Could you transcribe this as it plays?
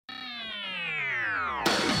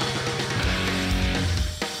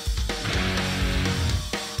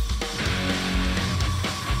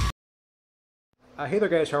Hey there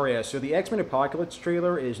guys, how are you? So the X-Men Apocalypse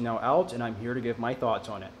trailer is now out, and I'm here to give my thoughts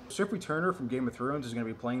on it. Sophie Turner from Game of Thrones is going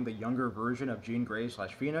to be playing the younger version of Jean Grey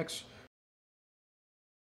 / Phoenix,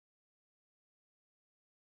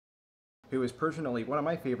 who is personally one of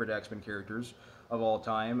my favorite X-Men characters of all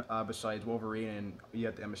time, besides Wolverine and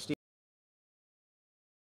yet Emma Stone.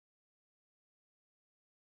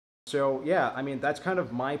 So yeah, I mean that's kind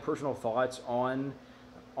of my personal thoughts on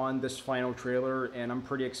this final trailer, and I'm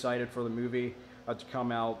pretty excited for the movie to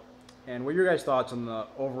come out. And what are your guys' thoughts on the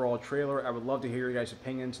overall trailer? I would love to hear your guys'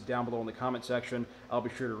 opinions down below in the comment section. I'll be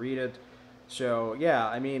sure to read it. So yeah,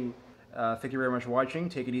 I mean, thank you very much for watching.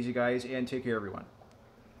 Take it easy, guys, and take care, everyone.